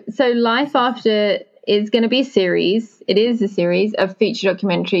 So Life After is going to be a series. It is a series of feature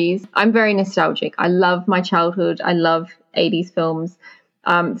documentaries. I'm very nostalgic. I love my childhood. I love 80s films.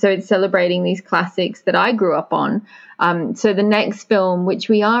 So it's celebrating these classics that I grew up on. So the next film, which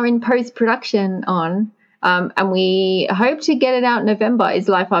we are in post-production on, and we hope to get it out in November, is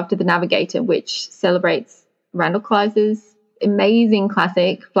Life After the Navigator, which celebrates Randall Kleiser's amazing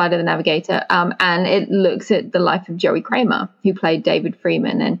classic, Flight of the Navigator, and it looks at the life of Joey Kramer, who played David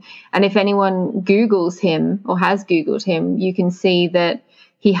Freeman. And if anyone Googles him or has Googled him, you can see that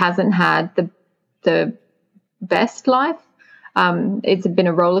he hasn't had the best life. It's been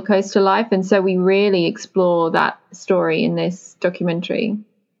a roller coaster life, and so we really explore that story in this documentary.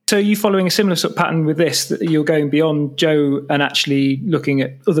 So are you following a similar sort of pattern with this, that you're going beyond Joe and actually looking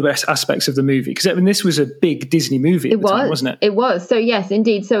at other best aspects of the movie? Because this was a big Disney movie at the time, wasn't it? It was. So yes,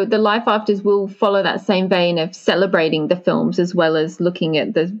 indeed. So the Life Afters will follow that same vein of celebrating the films as well as looking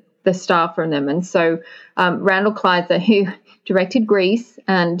at the star from them. And so Randall Kleiser, who directed Grease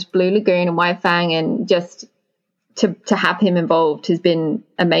and Blue Lagoon and White Fang, and just to have him involved has been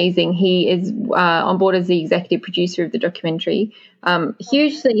amazing. He is on board as the executive producer of the documentary.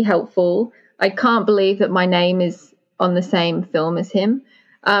 Hugely helpful. I can't believe that my name is on the same film as him.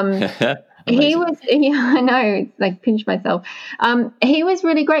 He was, I know, it's like pinch myself. He was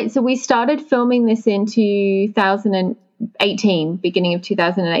really great. So we started filming this in 2018, beginning of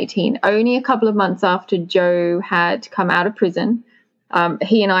 2018, only a couple of months after Joe had come out of prison.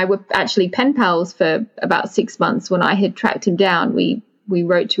 He and I were actually pen pals for about 6 months. When I had tracked him down, we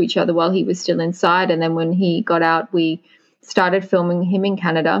wrote to each other while he was still inside. And then when he got out, we started filming him in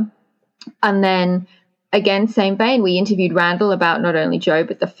Canada. And then again, same vein, we interviewed Randall about not only Joe,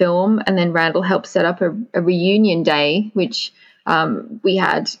 but the film. And then Randall helped set up a reunion day, which we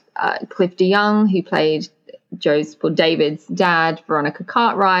had Cliff DeYoung, who played David's dad, Veronica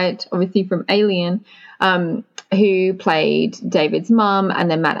Cartwright, obviously from Alien, who played David's mum, and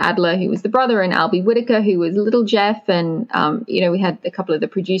then Matt Adler, who was the brother, and Albie Whitaker, who was Little Jeff. And, we had a couple of the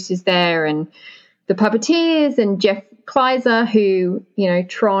producers there and the puppeteers, and Jeff Kleiser, who,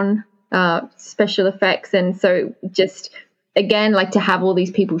 Tron special effects. And so just, again, like to have all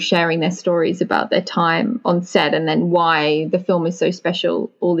these people sharing their stories about their time on set and then why the film is so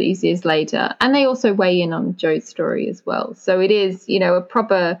special all these years later. And they also weigh in on Joe's story as well. So it is, a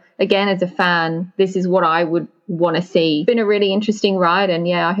proper, again, as a fan, this is what I would want to see. It's been a really interesting ride. And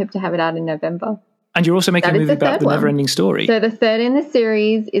yeah, I hope to have it out in November. And you're also making a movie about the never-ending story. So the third in the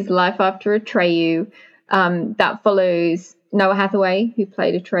series is Life After Atreyu. That follows Noah Hathaway, who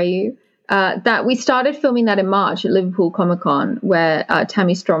played Atreyu. That we started filming that in March at Liverpool Comic Con, where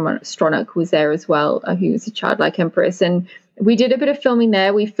Tammy Stronach was there as well, who was a childlike empress. And we did a bit of filming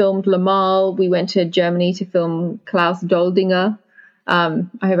there. We filmed Lamal. We went to Germany to film Klaus Doldinger. I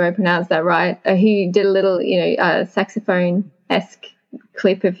hope I pronounced that right. He did a little, saxophone-esque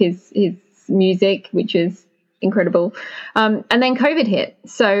clip of his music, which is incredible. And then COVID hit.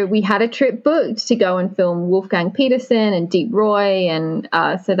 So we had a trip booked to go and film Wolfgang Petersen and Deep Roy. And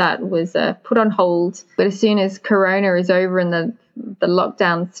so that was put on hold. But as soon as Corona is over and the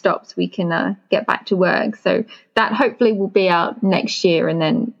lockdown stops, we can get back to work. So that hopefully will be out next year. And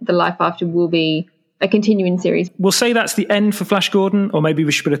then The Life After will be a continuing series. We'll say that's the end for Flash Gordon, or maybe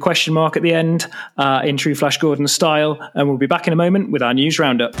we should put a question mark at the end in true Flash Gordon style. And we'll be back in a moment with our news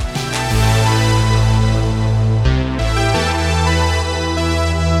roundup.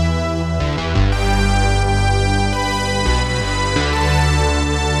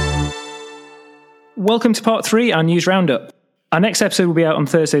 Welcome to part 3, our news roundup. Our next episode will be out on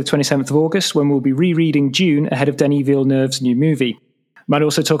Thursday, the 27th of August, when we'll be rereading Dune ahead of Denis Villeneuve's new movie. Might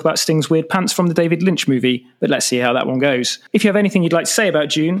also talk about Sting's weird pants from the David Lynch movie, but let's see how that one goes. If you have anything you'd like to say about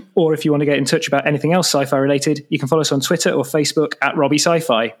Dune, or if you want to get in touch about anything else sci-fi related, you can follow us on Twitter or Facebook at Robbie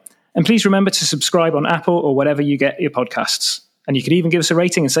Sci-Fi. And please remember to subscribe on Apple or whatever you get your podcasts. And you could even give us a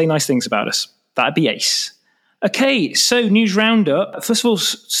rating and say nice things about us. That'd be ace. Okay, so news roundup. First of all,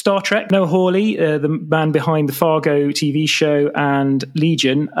 Star Trek. Noah Hawley, the man behind the Fargo TV show and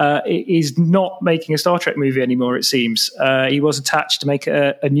Legion, is not making a Star Trek movie anymore, it seems. He was attached to make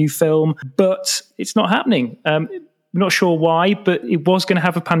a new film, but it's not happening. I'm not sure why, but it was going to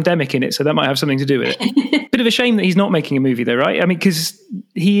have a pandemic in it, so that might have something to do with it. Bit of a shame that he's not making a movie, though, right? I mean, because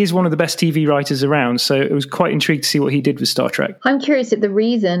he is one of the best TV writers around, so it was quite intrigued to see what he did with Star Trek. I'm curious at the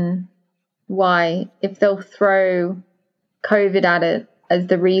reason why, if they'll throw COVID at it as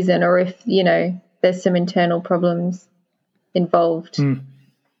the reason, or if, there's some internal problems involved.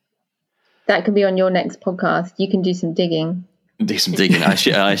 That could be on your next podcast. You can do some digging. Do some digging. I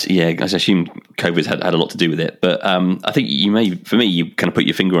assume COVID had a lot to do with it. But I think for me, you kind of put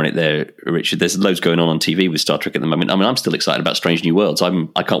your finger on it there, Richard. There's loads going on TV with Star Trek at the moment. I mean, I'm still excited about Strange New Worlds.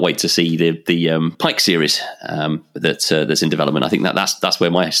 I can't wait to see the Pike series that's in development. I think that's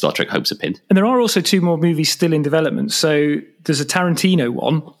where my Star Trek hopes are pinned. And there are also 2 more movies still in development. So there's a Tarantino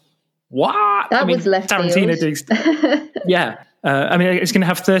one. What? That was left Tarantino field. Yeah. It's going to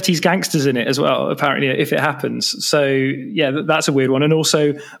have 30s gangsters in it as well, apparently, if it happens. So, yeah, that's a weird one. And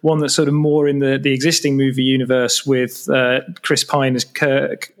also one that's sort of more in the existing movie universe with Chris Pine as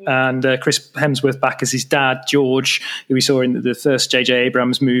Kirk and Chris Hemsworth back as his dad, George, who we saw in the first J.J.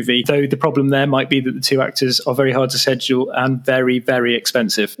 Abrams movie. Though the problem there might be that the 2 actors are very hard to schedule and very, very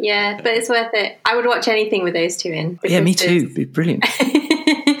expensive. Yeah, but it's worth it. I would watch anything with those 2 in. Yeah, me too. It'd be brilliant.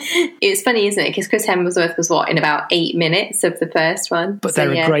 It's funny, isn't it? Because Chris Hemsworth was in about 8 minutes of the first one. But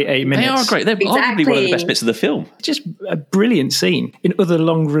they're a great 8 minutes. They are great. They're arguably one of the best bits of the film. Just a brilliant scene. In other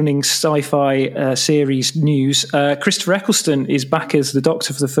long-running sci-fi series news, Christopher Eccleston is back as the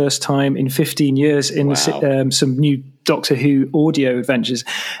Doctor for the first time in 15 years in some new Doctor Who audio adventures.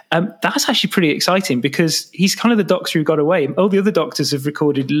 That's actually pretty exciting because he's kind of the Doctor who got away. All the other Doctors have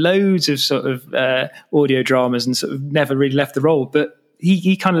recorded loads of sort of audio dramas and sort of never really left the role, but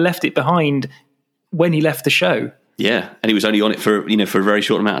he kind of left it behind when he left the show. Yeah, and he was only on it for a very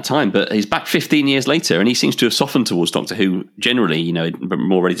short amount of time, but he's back 15 years later, and he seems to have softened towards Doctor Who generally,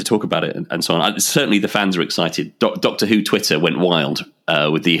 more ready to talk about it and so on. Certainly the fans are excited. Doctor Who Twitter went wild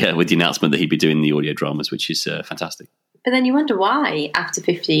with the announcement that he'd be doing the audio dramas, which is fantastic. But then you wonder why, after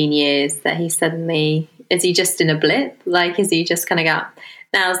 15 years, that he suddenly, is he just in a blip? Like, is he just kind of got,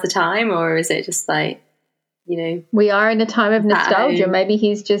 now's the time? Or is it just like, we are in a time of nostalgia. Maybe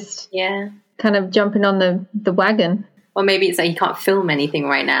he's just kind of jumping on the wagon. Or maybe it's like he can't film anything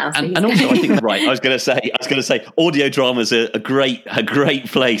right now. So and also, I think I was going to say, audio drama is a great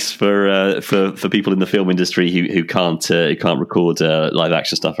place for people in the film industry who can't record live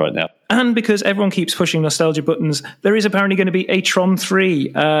action stuff right now. And because everyone keeps pushing nostalgia buttons, there is apparently going to be a Tron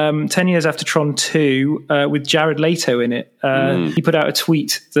 3, 10 years after Tron 2, with Jared Leto in it. He put out a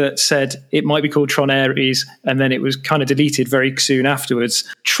tweet that said it might be called Tron Ares, and then it was kind of deleted very soon afterwards.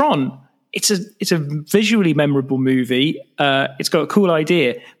 Tron. It's a visually memorable movie. It's got a cool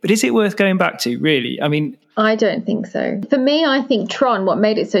idea, but is it worth going back to, really? I mean, I don't think so. For me, I think Tron, what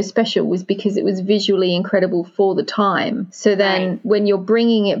made it so special was because it was visually incredible for the time. So then when you're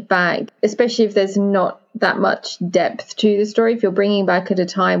bringing it back, especially if there's not that much depth to the story, if you're bringing back at a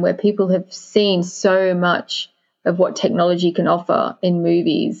time where people have seen so much of what technology can offer in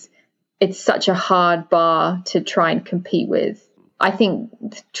movies, it's such a hard bar to try and compete with. I think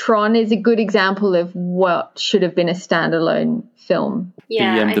Tron is a good example of what should have been a standalone film.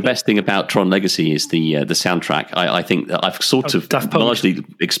 Yeah, the best thing about Tron Legacy is the soundtrack. I think that I've sort of largely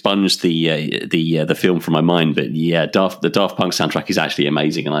expunged the film from my mind, but the Daft Punk soundtrack is actually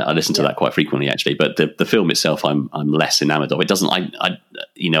amazing, and I listen to that quite frequently actually. But the film itself, I'm less enamored of. It doesn't. I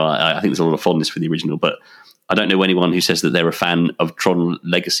think there's a lot of fondness for the original, but I don't know anyone who says that they're a fan of Tron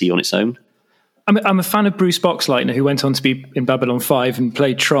Legacy on its own. I'm a fan of Bruce Boxleitner, who went on to be in Babylon 5 and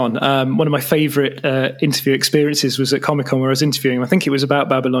played Tron. One of my favourite interview experiences was at Comic-Con, where I was interviewing him. I think it was about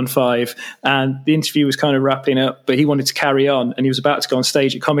Babylon 5, and the interview was kind of wrapping up, but he wanted to carry on, and he was about to go on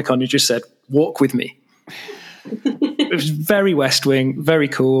stage at Comic-Con. He just said, "Walk with me." It was very West Wing, very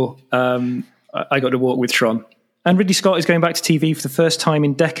cool. I got to walk with Tron. And Ridley Scott is going back to TV for the first time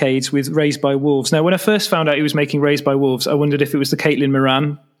in decades with Raised by Wolves. Now, when I first found out he was making Raised by Wolves, I wondered if it was the Caitlin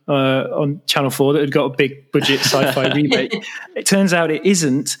Moran on Channel 4 that had got a big budget sci-fi remake. It turns out it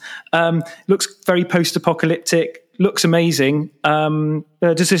isn't. Looks very post-apocalyptic, looks amazing.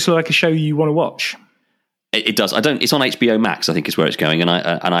 Does this look like a show you want to watch? It does. It's on HBO Max, I think, is where it's going, and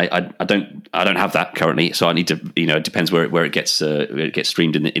I don't have that currently, so I need to. It depends where it gets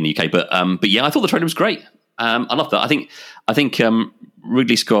streamed in the UK. But yeah, I thought the trailer was great. I love that. I think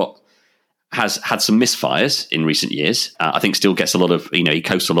Ridley Scott has had some misfires in recent years. I think still gets a lot of, he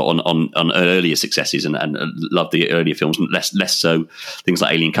coasts a lot on earlier successes and loved the earlier films, less so things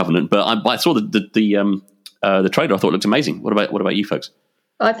like Alien Covenant. But I saw the trailer. I thought it looked amazing. What about you folks?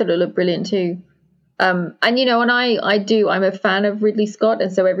 I thought it looked brilliant too. And I'm a fan of Ridley Scott,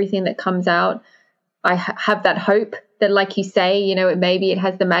 and so everything that comes out, I have that hope that, like you say, maybe it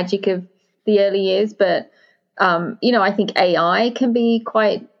has the magic of the early years, but I think AI can be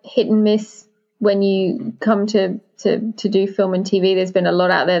quite hit and miss when you come to do film and TV. There's been a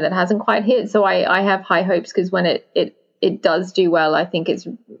lot out there that hasn't quite hit, so I have high hopes, because when it does do well, I think it's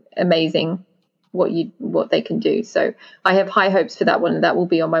amazing what they can do. So I have high hopes for that one, and that will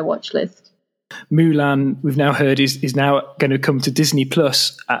be on my watch list. Mulan, we've now heard, is now going to come to Disney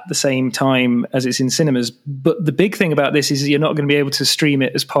Plus at the same time as it's in cinemas. But the big thing about this is you're not going to be able to stream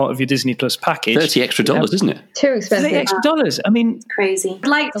it as part of your Disney Plus package. $30 extra, isn't it? Too expensive. $30 extra. I mean, it's crazy. I'd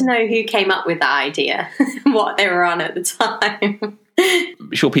like to know who came up with that idea, what they were on at the time.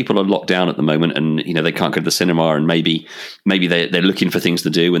 I'm sure people are locked down at the moment, and they can't go to the cinema, and maybe they're looking for things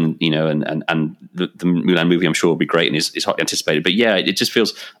to do, and the Mulan movie, I'm sure, will be great and is hotly anticipated. But yeah, it just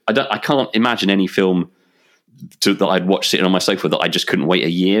feels I can't imagine any film that I'd watch sitting on my sofa that I just couldn't wait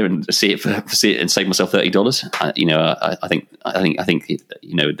a year and see it and save myself $30. I think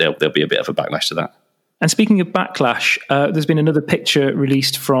there'll be a bit of a backlash to that. And speaking of backlash, there's been another picture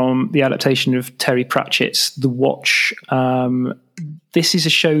released from the adaptation of Terry Pratchett's The Watch. This is a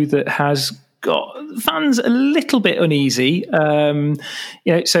show that has got fans a little bit uneasy. So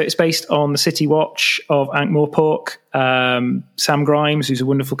it's based on the City Watch of Ankh-Morpork, Sam Grimes, who's a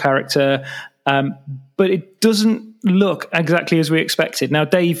wonderful character, but it doesn't look exactly as we expected. Now,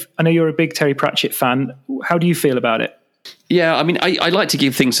 Dave, I know you're a big Terry Pratchett fan. How do you feel about it? Yeah, I mean, I like to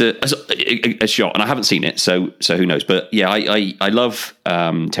give things a shot, and I haven't seen it, so who knows? But yeah, I love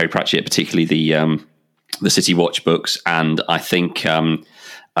Terry Pratchett, particularly the City Watch books, and I think The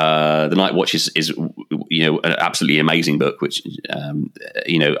Night Watch is an absolutely amazing book, which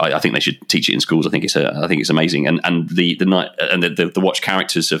I think they should teach it in schools. I think it's amazing, and the Night and the Watch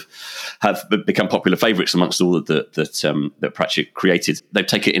characters have become popular favourites amongst all that Pratchett created. They've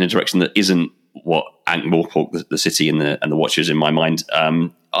taken it in a direction that isn't what Ankh-Morpork, the city and the Watchers, in my mind.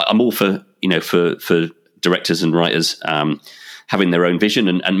 I'm all for directors and writers having their own vision,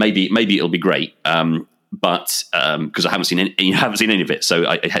 and maybe it'll be great. But because I haven't seen any of it, so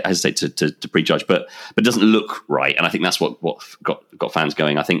I hesitate to prejudge. But it doesn't look right, and I think that's what got fans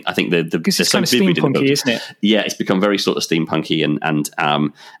going. I think they're it's kind of steampunky, isn't it? Yeah, it's become very sort of steampunky,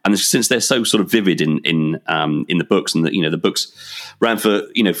 and since they're so sort of vivid in the books, and the books ran for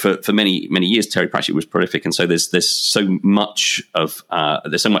many years. Terry Pratchett was prolific, and so there's so much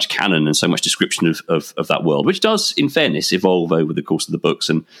canon and so much description of that world, which does, in fairness, evolve over the course of the books,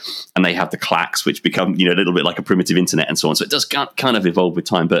 and they have the clacks, which become a little bit like a primitive internet and so on. So it does kind of evolve with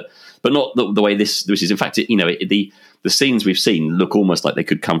time, but not the way this is. In fact, the scenes we've seen look almost like they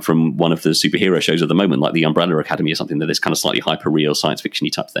could come from one of the superhero shows of the moment, like the Umbrella Academy or something, that is kind of slightly hyper-real science fiction-y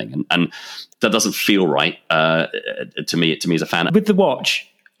type thing. And that doesn't feel right to me as a fan. With The Watch,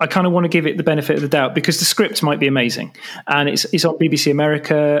 I kind of want to give it the benefit of the doubt because the script might be amazing. And it's on BBC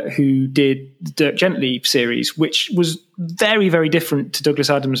America, who did the Dirk Gently series, which was very, very different to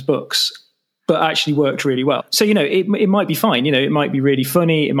Douglas Adams' books, but actually worked really well. So, it might be fine. It might be really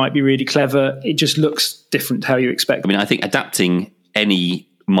funny. It might be really clever. It just looks different to how you expect. I mean, I think adapting any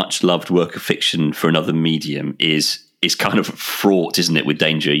much loved work of fiction for another medium is kind of fraught, isn't it, with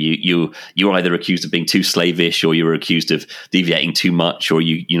danger? You're either accused of being too slavish, or you're accused of deviating too much, or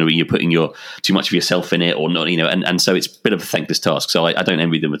you're putting too much of yourself in it, or not. And so it's a bit of a thankless task. So I don't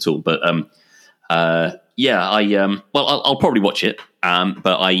envy them at all. But I'll probably watch it.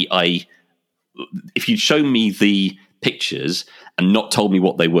 But if you'd shown me the pictures and not told me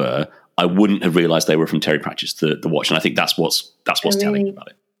what they were, I wouldn't have realised they were from Terry Pratchett's The Watch, and I think that's what's telling about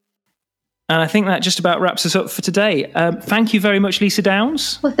it. And I think that just about wraps us up for today. Thank you very much, Lisa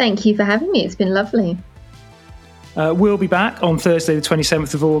Downs. Well, thank you for having me. It's been lovely. We'll be back on Thursday, the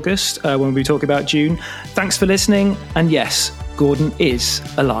 27th of August, when we talk about Dune. Thanks for listening. And yes, Gordon is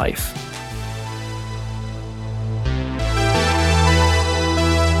alive.